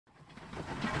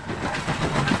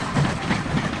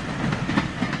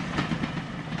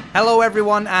Hello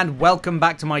everyone and welcome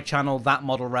back to my channel, That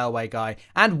Model Railway Guy,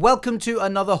 and welcome to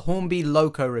another Hornby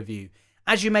Loco review.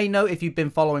 As you may know if you've been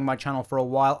following my channel for a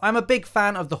while, I'm a big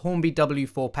fan of the Hornby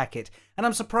W4 Peckett, and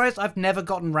I'm surprised I've never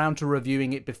gotten round to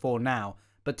reviewing it before now,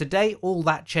 but today all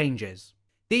that changes.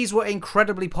 These were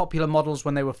incredibly popular models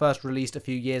when they were first released a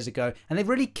few years ago, and they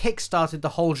really kick-started the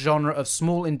whole genre of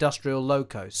small industrial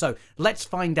locos, so let's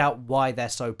find out why they're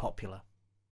so popular.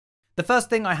 The first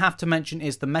thing I have to mention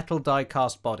is the metal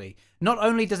die-cast body. Not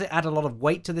only does it add a lot of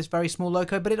weight to this very small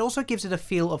loco, but it also gives it a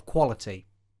feel of quality.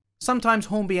 Sometimes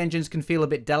Hornby engines can feel a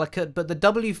bit delicate, but the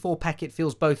W4 Peckett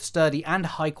feels both sturdy and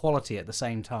high quality at the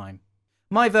same time.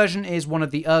 My version is one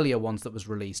of the earlier ones that was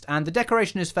released, and the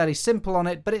decoration is fairly simple on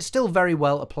it, but it's still very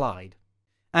well applied.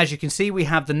 As you can see, we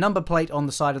have the number plate on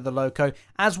the side of the loco,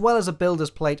 as well as a builder's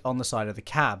plate on the side of the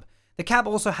cab. The cab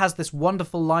also has this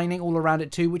wonderful lining all around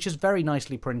it too, which is very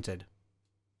nicely printed.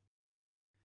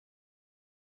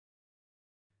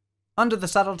 Under the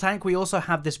saddle tank we also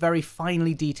have this very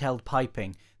finely detailed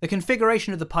piping. The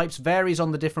configuration of the pipes varies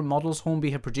on the different models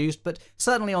Hornby have produced, but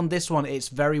certainly on this one it's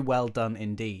very well done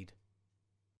indeed.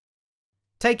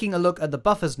 Taking a look at the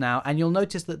buffers now, and you'll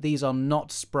notice that these are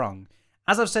not sprung.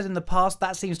 As I've said in the past,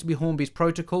 that seems to be Hornby's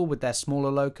protocol with their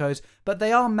smaller locos, but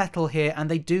they are metal here and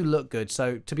they do look good,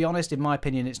 so to be honest, in my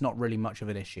opinion, it's not really much of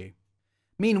an issue.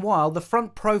 Meanwhile, the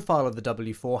front profile of the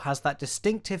W4 has that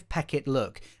distinctive Peckett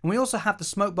look, and we also have the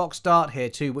smokebox dart here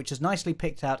too, which is nicely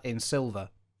picked out in silver.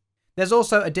 There's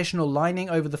also additional lining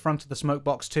over the front of the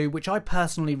smokebox too, which I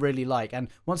personally really like, and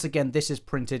once again this is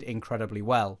printed incredibly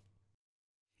well.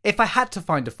 If I had to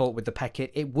find a fault with the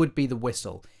Peckett, it would be the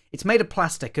whistle. It's made of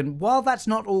plastic, and while that's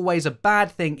not always a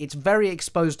bad thing, it's very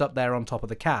exposed up there on top of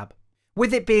the cab.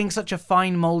 With it being such a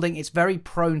fine moulding, it's very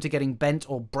prone to getting bent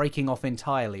or breaking off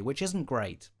entirely, which isn't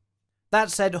great.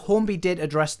 That said, Hornby did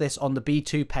address this on the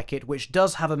B2 Peckett, which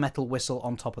does have a metal whistle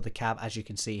on top of the cab, as you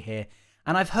can see here,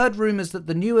 and I've heard rumours that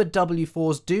the newer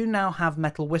W4s do now have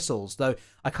metal whistles, though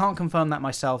I can't confirm that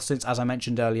myself since, as I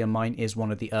mentioned earlier, mine is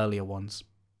one of the earlier ones.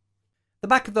 The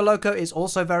back of the loco is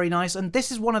also very nice, and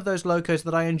this is one of those locos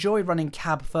that I enjoy running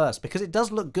cab first because it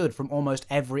does look good from almost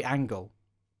every angle.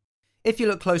 If you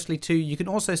look closely too, you can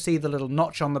also see the little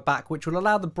notch on the back which will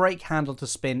allow the brake handle to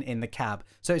spin in the cab,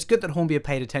 so it's good that Hornby have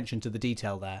paid attention to the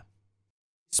detail there.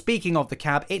 Speaking of the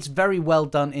cab, it's very well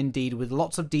done indeed, with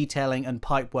lots of detailing and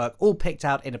pipework all picked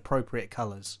out in appropriate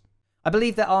colours. I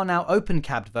believe there are now open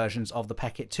cabbed versions of the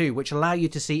Peckett too, which allow you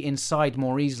to see inside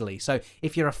more easily, so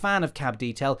if you're a fan of cab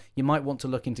detail, you might want to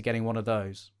look into getting one of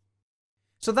those.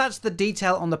 So that's the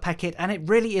detail on the Peckett, and it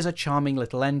really is a charming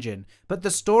little engine. But the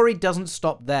story doesn't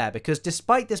stop there, because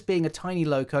despite this being a tiny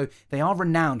loco, they are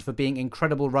renowned for being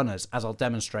incredible runners, as I'll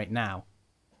demonstrate now.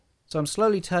 So I'm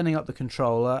slowly turning up the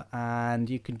controller, and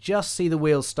you can just see the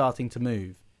wheels starting to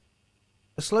move.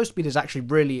 The slow speed is actually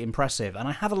really impressive, and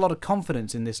I have a lot of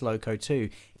confidence in this loco too.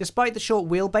 Despite the short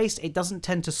wheelbase, it doesn't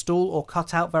tend to stall or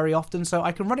cut out very often, so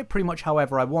I can run it pretty much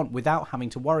however I want without having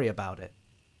to worry about it.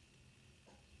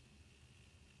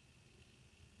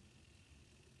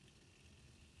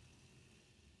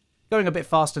 Going a bit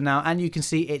faster now, and you can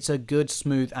see it's a good,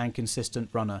 smooth and consistent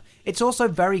runner. It's also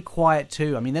very quiet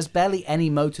too. I mean, there's barely any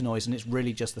motor noise, and it's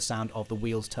really just the sound of the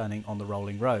wheels turning on the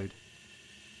rolling road.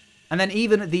 And then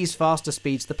even at these faster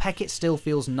speeds, the Peckett still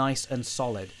feels nice and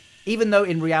solid. Even though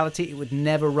in reality it would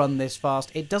never run this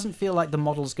fast, it doesn't feel like the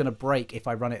model's going to break if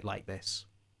I run it like this.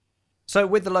 So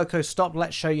with the loco stopped,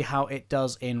 let's show you how it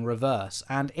does in reverse,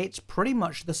 and it's pretty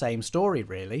much the same story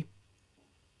really.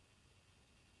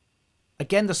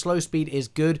 Again, the slow speed is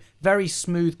good, very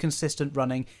smooth, consistent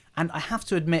running, and I have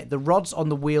to admit the rods on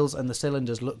the wheels and the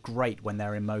cylinders look great when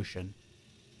they're in motion.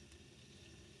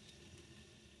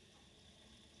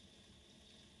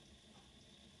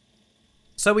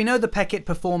 So we know the Peckett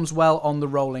performs well on the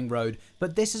rolling road,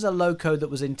 but this is a loco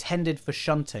that was intended for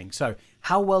shunting, so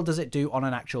how well does it do on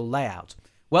an actual layout?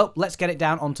 Well, let's get it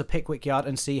down onto Pickwick Yard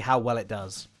and see how well it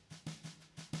does.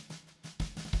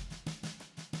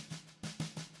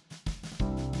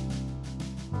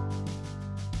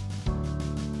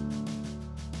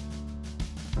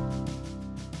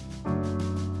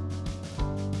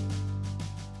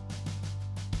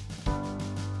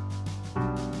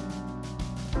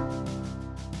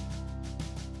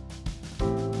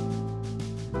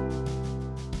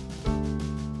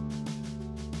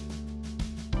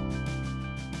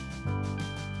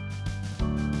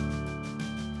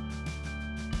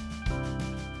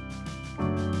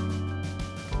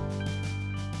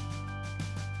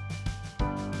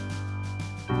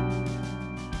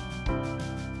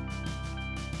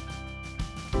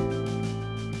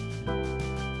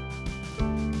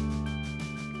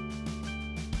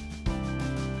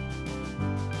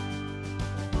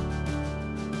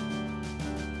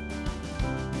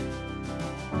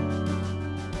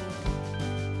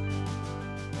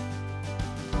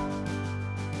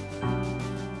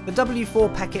 The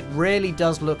W4 Peckett really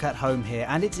does look at home here,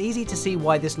 and it's easy to see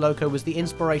why this loco was the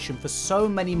inspiration for so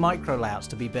many micro layouts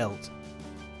to be built.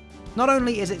 Not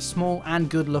only is it small and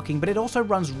good looking, but it also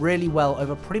runs really well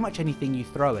over pretty much anything you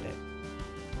throw at it.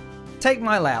 Take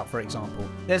my layout for example.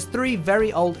 There's 3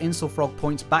 very old Insel frog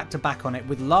points back to back on it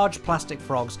with large plastic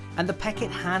frogs, and the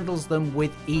Peckett handles them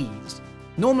with ease.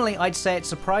 Normally I'd say it's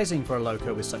surprising for a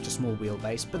loco with such a small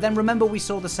wheelbase, but then remember we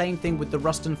saw the same thing with the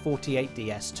Ruston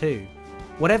 48DS too.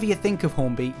 Whatever you think of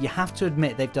Hornby, you have to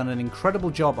admit they've done an incredible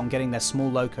job on getting their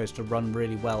small locos to run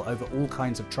really well over all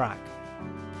kinds of track.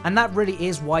 And that really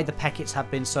is why the Pecketts have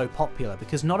been so popular,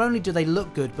 because not only do they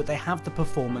look good, but they have the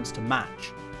performance to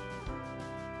match.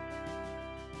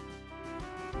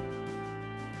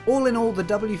 All in all, the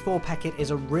W4 Peckett is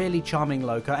a really charming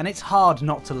loco, and it's hard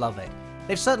not to love it.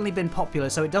 They've certainly been popular,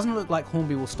 so it doesn't look like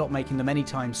Hornby will stop making them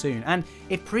anytime soon, and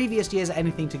if previous years are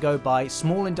anything to go by,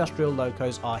 small industrial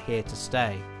locos are here to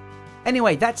stay.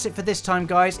 Anyway, that's it for this time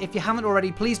guys. If you haven't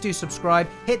already, please do subscribe,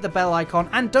 hit the bell icon,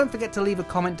 and don't forget to leave a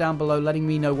comment down below letting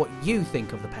me know what you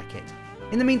think of the Peckett.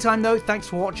 In the meantime though, thanks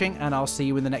for watching, and I'll see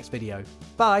you in the next video.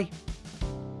 Bye!